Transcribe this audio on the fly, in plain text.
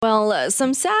Well,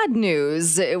 some sad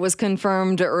news. It was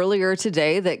confirmed earlier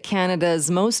today that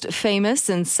Canada's most famous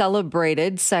and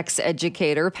celebrated sex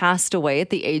educator passed away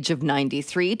at the age of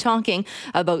 93, talking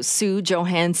about Sue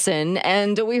Johanson.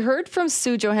 And we heard from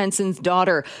Sue Johanson's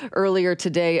daughter earlier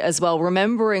today as well,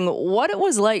 remembering what it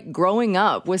was like growing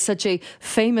up with such a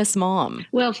famous mom.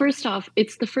 Well, first off,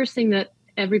 it's the first thing that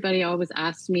everybody always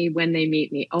asks me when they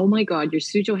meet me. Oh my God, you're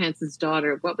Sue Johanson's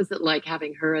daughter. What was it like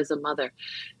having her as a mother?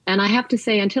 And I have to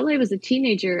say, until I was a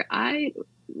teenager, I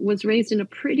was raised in a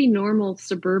pretty normal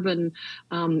suburban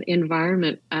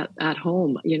environment at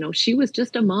home. You know, she was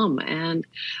just a mom.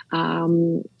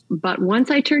 But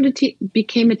once I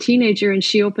became a teenager and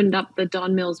she opened up the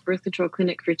Don Mills Birth Control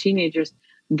Clinic for teenagers,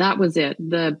 that was it.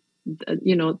 The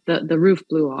roof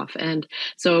blew off, and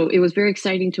so it was very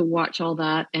exciting to watch all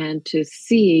that and to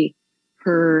see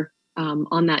her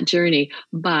on that journey.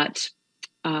 But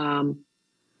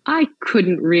I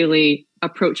couldn't really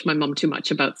approach my mom too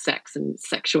much about sex and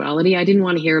sexuality. I didn't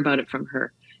want to hear about it from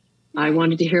her. I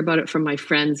wanted to hear about it from my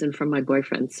friends and from my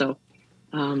boyfriend. So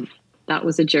that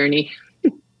was a journey.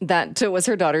 That was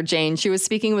her daughter, Jane. She was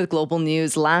speaking with Global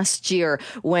News last year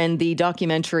when the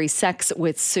documentary Sex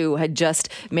with Sue had just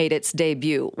made its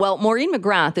debut. Well, Maureen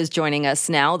McGrath is joining us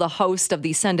now, the host of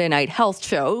the Sunday Night Health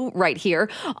Show right here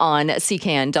on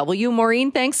CKNW.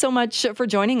 Maureen, thanks so much for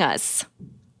joining us.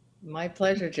 My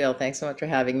pleasure, Jill. Thanks so much for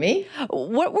having me.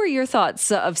 What were your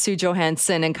thoughts of Sue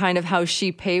Johanson and kind of how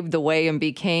she paved the way and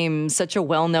became such a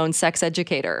well-known sex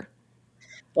educator?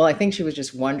 Well, I think she was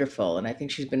just wonderful, and I think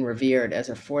she's been revered as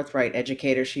a forthright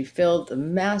educator. She filled a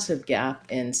massive gap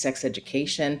in sex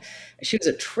education. She was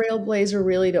a trailblazer,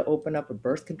 really, to open up a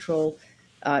birth control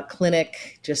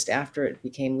clinic just after it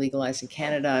became legalized in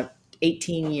Canada,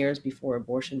 18 years before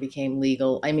abortion became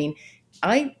legal. I mean,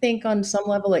 I think on some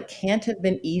level it can't have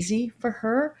been easy for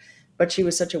her, but she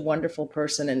was such a wonderful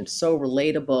person and so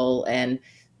relatable. And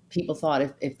people thought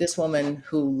if this woman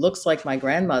who looks like my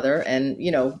grandmother and,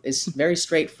 is very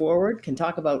straightforward, can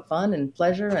talk about fun and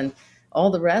pleasure and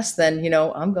all the rest, then,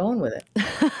 I'm going with it.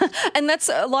 And that's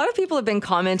a lot of people have been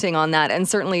commenting on that. And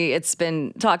certainly it's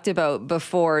been talked about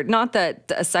before. Not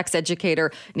that a sex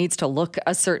educator needs to look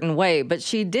a certain way, but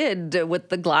she did with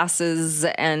the glasses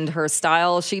and her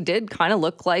style. She did kind of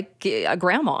look like a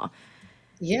grandma.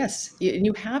 Yes,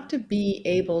 you have to be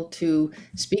able to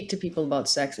speak to people about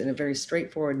sex in a very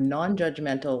straightforward,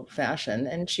 non-judgmental fashion,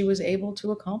 and she was able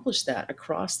to accomplish that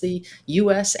across the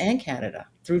US and Canada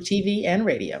through TV and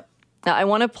radio. Now, I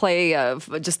want to play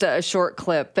just a short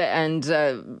clip, and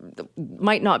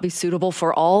might not be suitable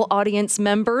for all audience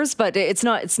members, but it's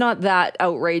not that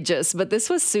outrageous. But this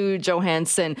was Sue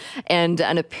Johanson and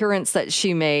an appearance that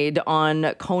she made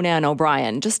on Conan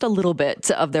O'Brien. Just a little bit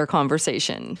of their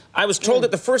conversation. I was told that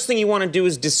the first thing you want to do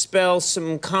is dispel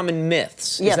some common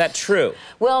myths. Yes. Is that true?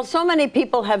 Well, so many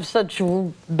people have such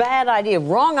bad ideas,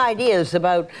 wrong ideas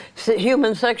about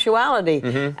human sexuality.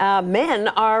 Mm-hmm. Men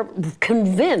are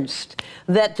convinced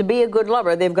that to be a good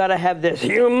lover, they've got to have this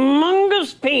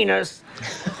humongous penis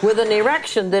with an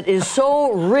erection that is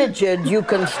so rigid you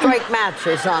can strike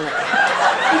matches on it.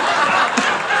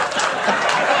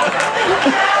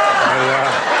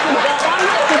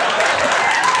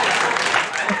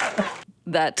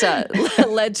 That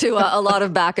led to a lot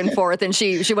of back and forth, and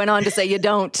she went on to say, "You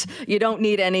don't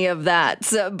need any of that."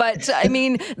 But I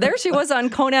mean, there she was on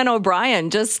Conan O'Brien,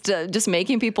 just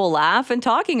making people laugh and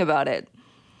talking about it.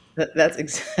 That's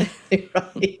exactly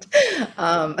right.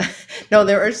 No,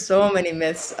 there are so many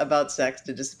myths about sex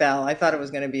to dispel. I thought it was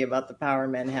going to be about the power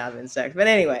men have in sex. But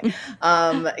anyway,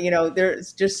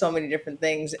 there's just so many different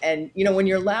things. And, when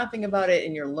you're laughing about it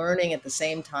and you're learning at the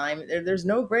same time, there's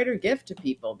no greater gift to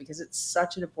people because it's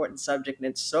such an important subject and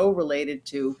it's so related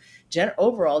to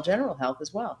overall general health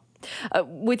as well.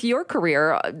 With your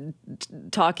career,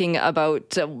 talking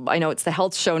about, I know it's the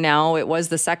health show now, it was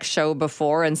the sex show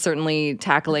before, and certainly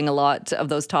tackling a lot of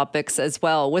those topics as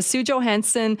well. Was Sue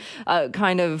Johanson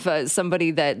kind of somebody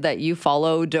that you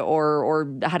followed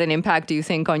or had an impact, do you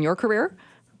think, on your career?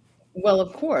 Well,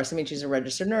 of course. I mean, she's a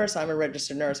registered nurse. I'm a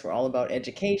registered nurse. We're all about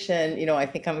education. I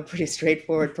think I'm a pretty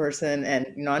straightforward person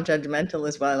and non-judgmental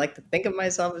as well. I like to think of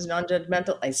myself as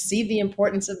non-judgmental. I see the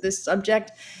importance of this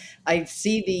subject. I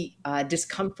see the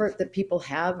discomfort that people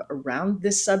have around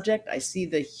this subject. I see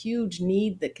the huge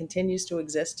need that continues to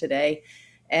exist today.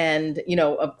 And,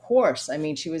 of course, I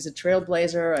mean, she was a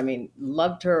trailblazer. I mean,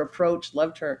 loved her approach,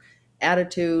 loved her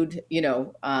attitude.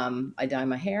 I dye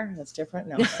my hair. That's different.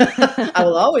 No, I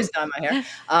will always dye my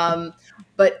hair.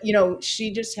 But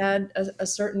she just had a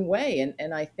certain way,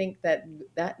 and I think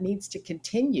that needs to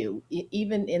continue,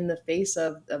 even in the face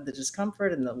of the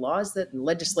discomfort and the laws and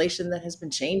legislation that has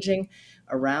been changing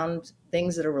around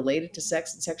things that are related to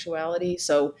sex and sexuality.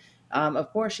 So,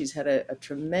 of course, she's had a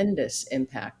tremendous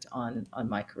impact on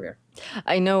my career.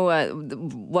 I know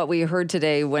what we heard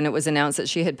today when it was announced that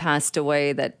she had passed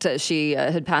away, that she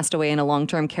had passed away in a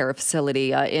long-term care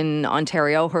facility in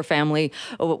Ontario. Her family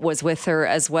was with her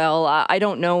as well. I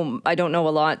don't know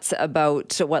a lot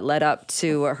about what led up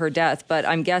to her death, but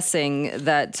I'm guessing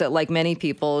that, like many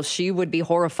people, she would be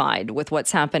horrified with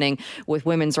what's happening with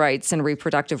women's rights and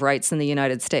reproductive rights in the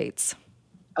United States.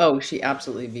 Oh, she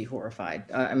absolutely be horrified.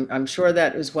 I'm sure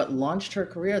that was what launched her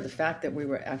career. The fact that we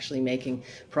were actually making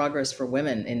progress for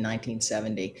women in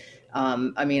 1970.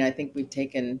 I think we've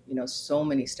taken, so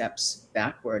many steps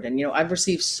backward. And, I've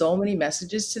received so many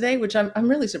messages today, which I'm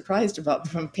really surprised about,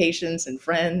 from patients and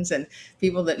friends and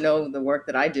people that know the work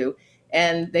that I do.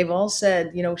 And they've all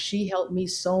said, she helped me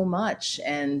so much.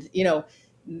 And,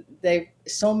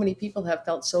 so many people have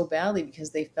felt so badly because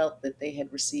they felt that they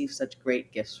had received such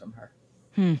great gifts from her.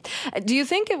 Do you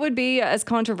think it would be as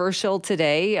controversial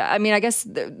today? I mean, I guess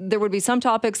there would be some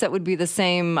topics that would be the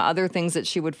same, other things that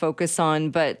she would focus on,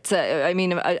 but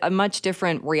a much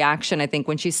different reaction, I think,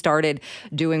 when she started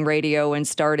doing radio and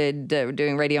started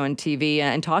doing radio and TV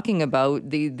and talking about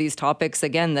these topics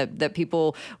again that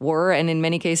people were, and in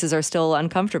many cases are still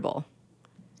uncomfortable.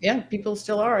 Yeah, people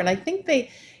still are. And I think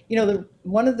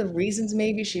one of the reasons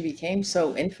maybe she became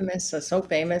so infamous, so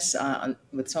famous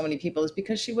with so many people, is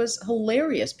because she was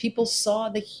hilarious. People saw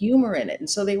the humor in it, and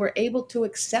so they were able to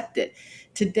accept it.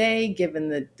 Today, given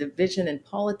the division in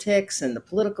politics and the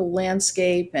political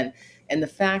landscape, and the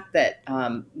fact that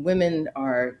women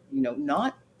are,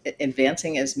 not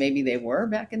advancing as maybe they were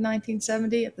back in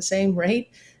 1970 at the same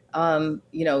rate,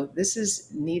 this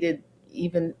is needed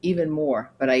even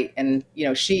more. But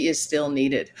she is still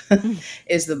needed,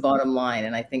 is the bottom line.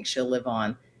 And I think she'll live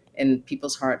on in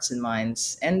people's hearts and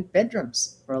minds and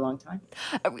bedrooms for a long time.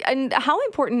 And how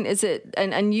important is it,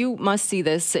 and you must see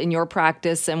this in your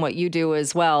practice and what you do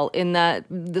as well, in that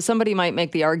somebody might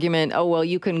make the argument, oh, well,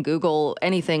 you can Google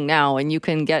anything now and you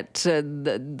can get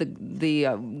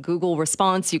the Google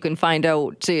response, you can find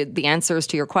out the answers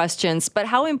to your questions. But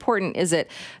how important is it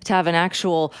to have an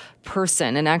actual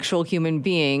person, an actual human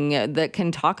being that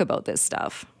can talk about this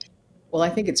stuff? Well, I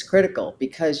think it's critical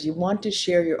because you want to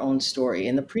share your own story.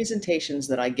 In the presentations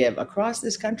that I give across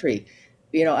this country,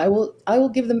 I will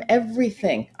give them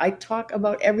everything. I talk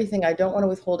about everything. I don't want to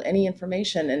withhold any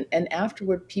information. And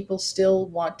afterward, people still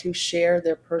want to share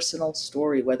their personal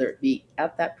story, whether it be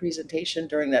at that presentation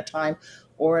during that time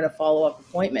or in a follow-up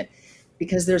appointment.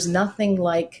 Because there's nothing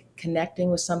like connecting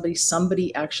with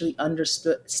somebody actually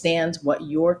understands what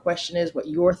your question is, what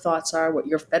your thoughts are, what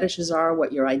your fetishes are,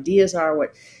 what your ideas are,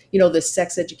 what, the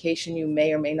sex education you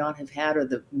may or may not have had, or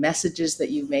the messages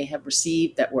that you may have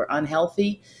received that were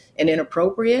unhealthy and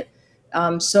inappropriate.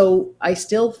 So I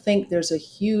still think there's a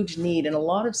huge need, and a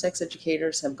lot of sex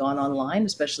educators have gone online,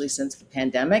 especially since the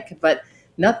pandemic, but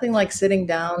nothing like sitting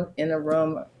down in a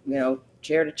room,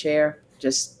 chair to chair,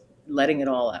 just letting it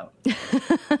all out.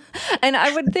 And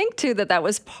I would think, too, that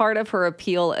was part of her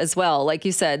appeal as well. Like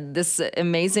you said, this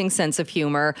amazing sense of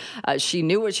humor. She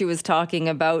knew what she was talking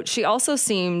about. She also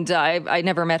seemed, I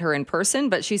never met her in person,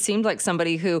 but she seemed like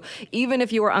somebody who, even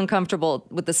if you were uncomfortable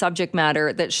with the subject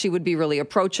matter, that she would be really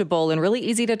approachable and really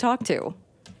easy to talk to.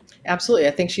 Absolutely.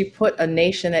 I think she put a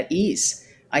nation at ease.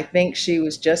 I think she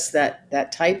was just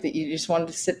that type that you just wanted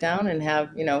to sit down and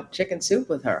have, chicken soup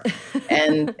with her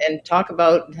and talk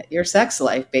about your sex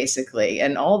life, basically,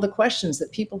 and all the questions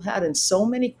that people had. And so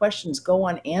many questions go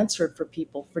unanswered for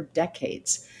people for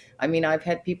decades. I mean, I've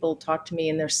had people talk to me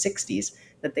in their 60s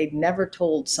that they'd never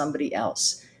told somebody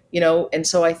else, and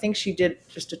so I think she did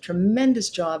just a tremendous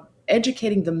job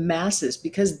educating the masses,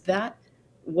 because that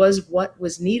was what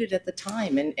was needed at the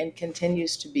time and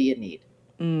continues to be a need.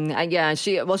 Yeah,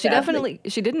 she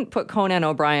didn't put Conan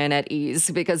O'Brien at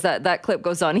ease, because that clip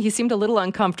goes on. He seemed a little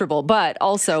uncomfortable, but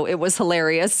also it was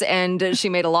hilarious, and she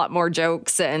made a lot more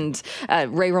jokes. And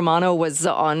Ray Romano was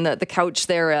on the couch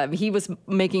there. He was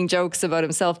making jokes about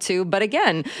himself too. But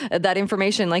again, that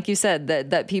information, like you said,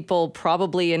 that people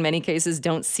probably in many cases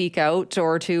don't seek out,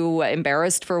 or too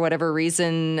embarrassed for whatever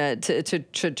reason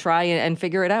to try and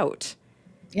figure it out.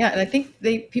 Yeah, and I think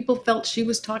people felt she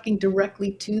was talking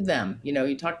directly to them.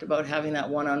 You talked about having that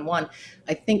one-on-one.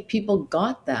 I think people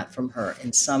got that from her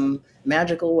in some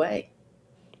magical way.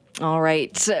 All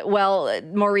right. Well,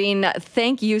 Maureen,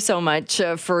 thank you so much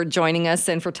for joining us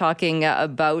and for talking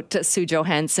about Sue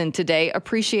Johanson today.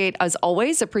 As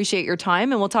always, appreciate your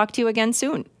time, and we'll talk to you again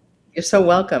soon. You're so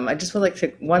welcome. I just would like to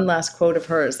one last quote of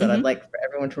hers that Mm-hmm. I'd like for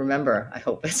everyone to remember. I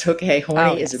hope it's okay.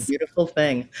 Horny is a beautiful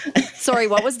thing. Sorry,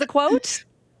 what was the quote?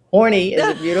 Horny is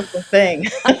a beautiful thing.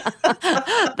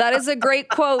 That is a great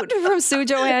quote from Sue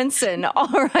Johanson. All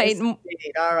right. Yes,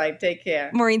 indeed. All right. Take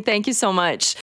care. Maureen, thank you so much.